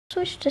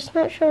switch to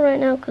snapshot right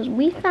now because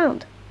we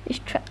found this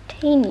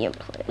Traptanium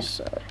place,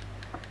 so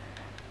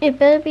it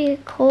better be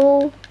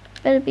cool,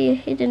 better be a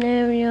hidden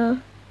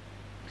area,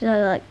 because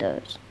I like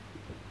those.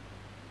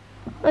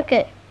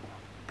 Okay,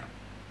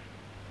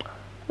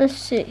 let's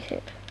see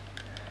here.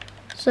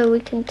 So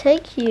we can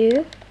take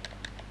you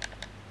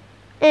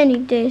any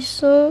day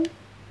soon,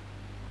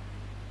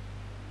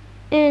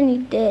 any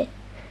day,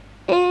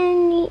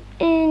 any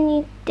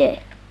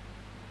day.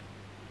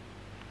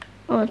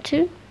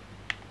 R2.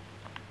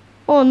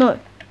 Oh no.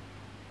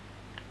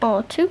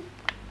 R2.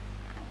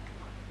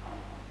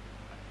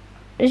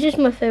 This is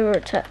my favorite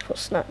attack for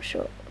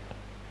snapshot.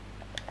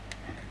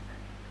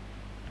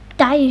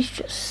 That is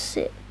just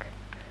sick.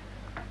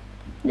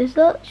 Is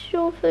that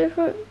your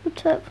favorite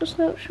attack for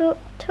snapshot?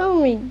 Tell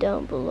me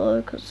down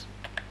below, because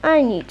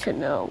I need to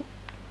know.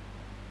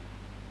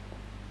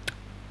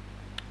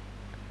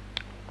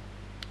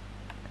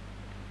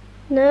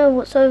 Now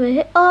what's over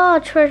here? Ah,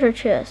 treasure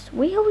chest.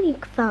 We only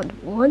found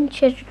one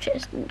treasure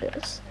chest in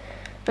this.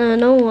 And I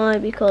know why,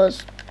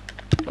 because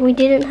we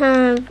didn't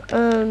have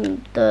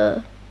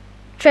the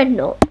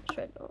dreadnought.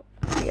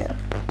 Yeah.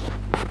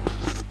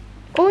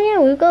 Oh yeah,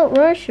 we've got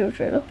rice shield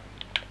shredder.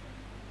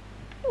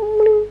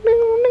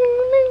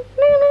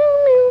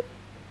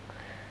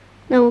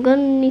 Now we're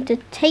gonna need to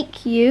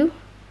take you.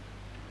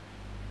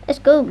 Let's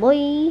go,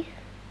 boy.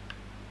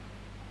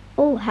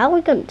 Oh, how are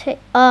we gonna take?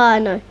 Ah,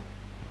 no.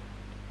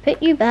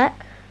 Put you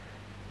back.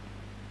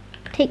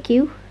 Take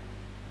you.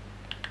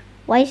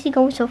 Why is he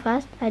going so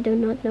fast? I do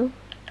not know.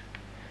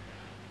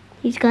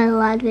 He's got a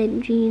lot of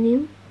energy in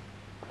him.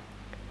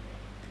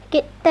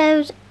 Get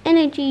those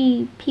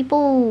energy,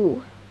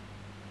 people.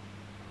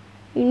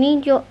 You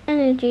need your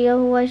energy,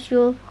 otherwise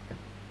you'll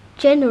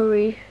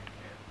generate.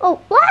 Oh,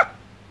 what?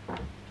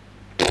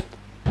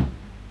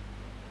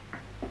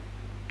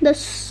 That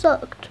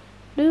sucked,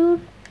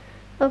 dude.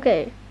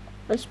 Okay,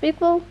 let's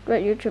people.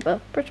 Great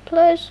YouTuber. Pretty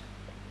Players.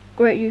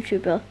 Great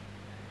YouTuber.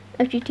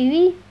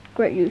 FGTV,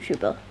 great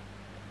YouTuber.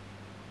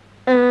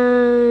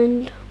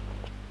 And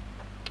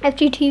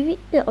FGTV,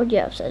 oh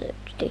yeah, I've said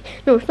FGTV.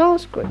 No, it's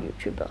not, great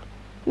YouTuber.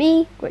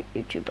 Me, great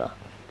YouTuber.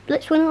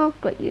 Blitzwinner,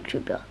 great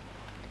YouTuber.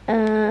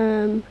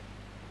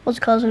 What's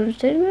Cars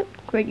Entertainment,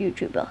 great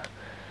YouTuber.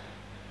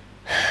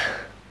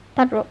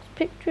 Padrock's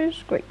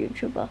Pictures, great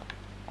YouTuber.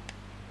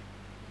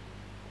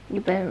 You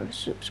better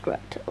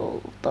subscribe to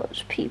all of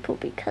those people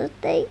because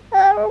they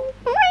are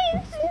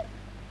amazing.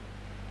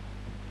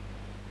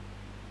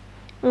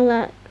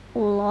 Like,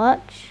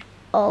 watch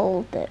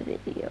all their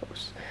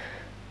videos.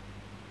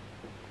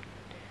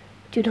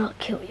 Do not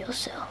kill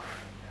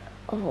yourself,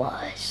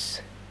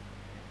 otherwise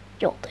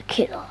you're the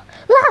killer.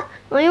 Ah!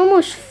 I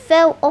almost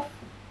fell off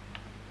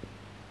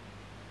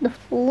the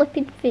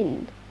flipping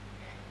thing.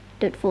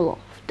 Don't fall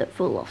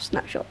off,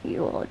 Snapshot.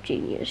 You are a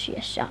genius.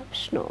 Yes, I'm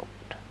not.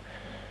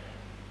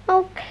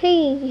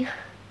 Okay,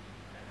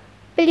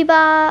 Billy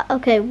Bar.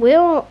 Okay, we're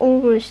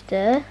almost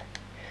there.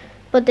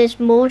 But there's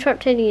more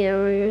Traptanium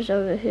areas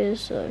over here,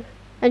 so.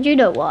 And you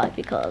know why,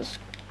 because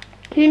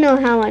you know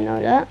how I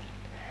know that.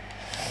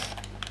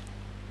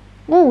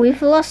 Oh,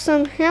 we've lost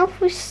some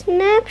health with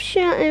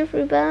Snapshot,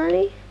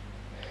 everybody.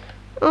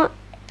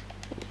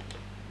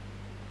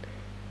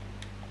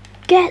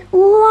 Get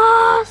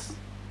lost!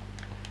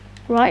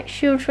 Right,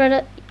 Shield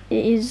Shredder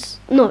is.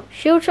 No,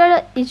 Shield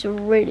Shredder is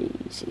really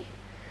easy.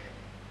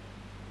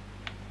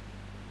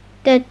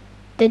 They're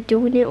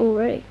doing it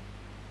already.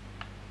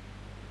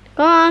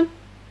 Come on.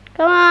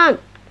 Come on!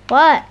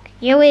 What?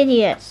 You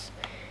idiots!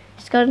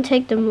 It's gonna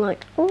take them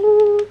like,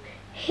 oh,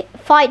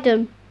 fight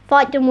them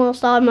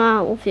whilst I'm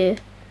out of here.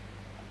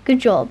 Good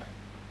job.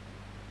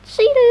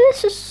 See,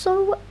 this is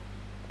so.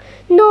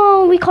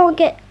 No, we can't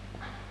get.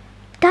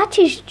 That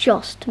is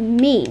just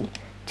mean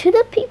to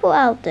the people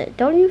out there.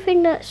 Don't you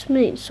think that's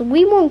mean? So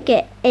we won't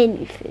get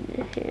anything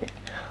in here.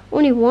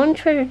 Only one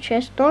treasure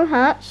chest, no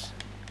hats.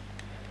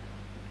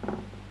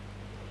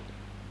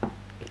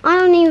 I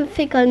don't even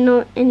think I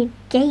know any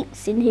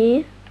gates in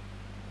here.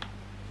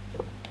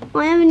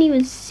 I haven't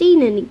even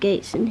seen any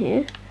gates in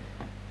here.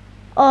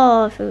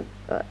 Oh, I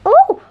forgot.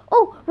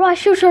 Oh, right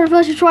shield shredder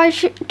versus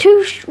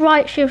two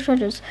right shield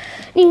shredders.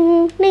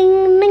 Ding,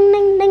 ding, ding,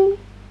 ding, ding.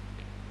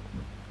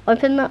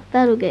 Open that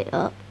battle gate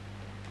up.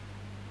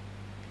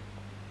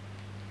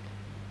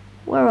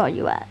 Where are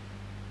you at?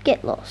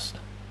 Get lost.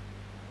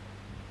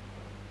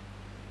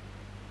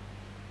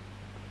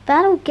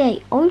 Battle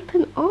gate,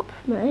 open up,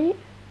 mate.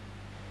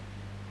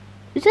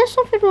 Is there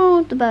something wrong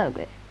with the battle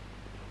gate?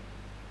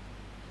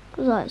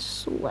 Because I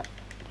sweat.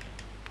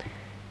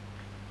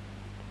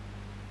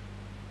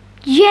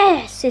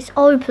 Yes, it's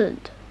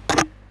opened.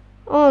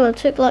 Oh, that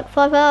took like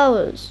 5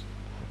 hours.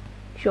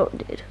 Sure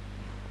it did.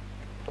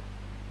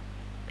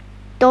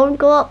 Don't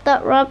go up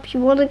that ramp. You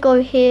want to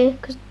go here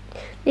because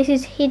this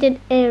is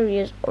hidden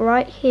areas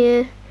right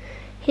here.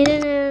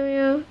 Hidden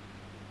area.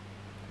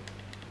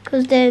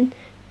 Because then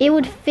it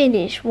would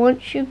finish.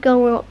 Once you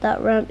go up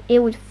that ramp, it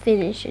would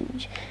finish.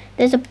 And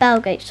there's a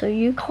battle gate, so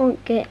you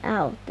can't get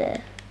out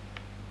there.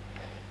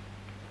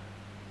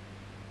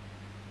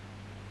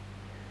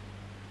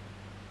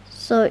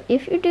 So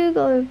if you do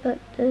go back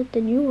there,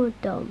 then you are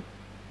dumb.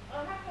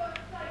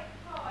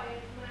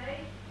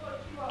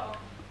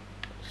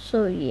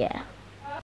 So yeah.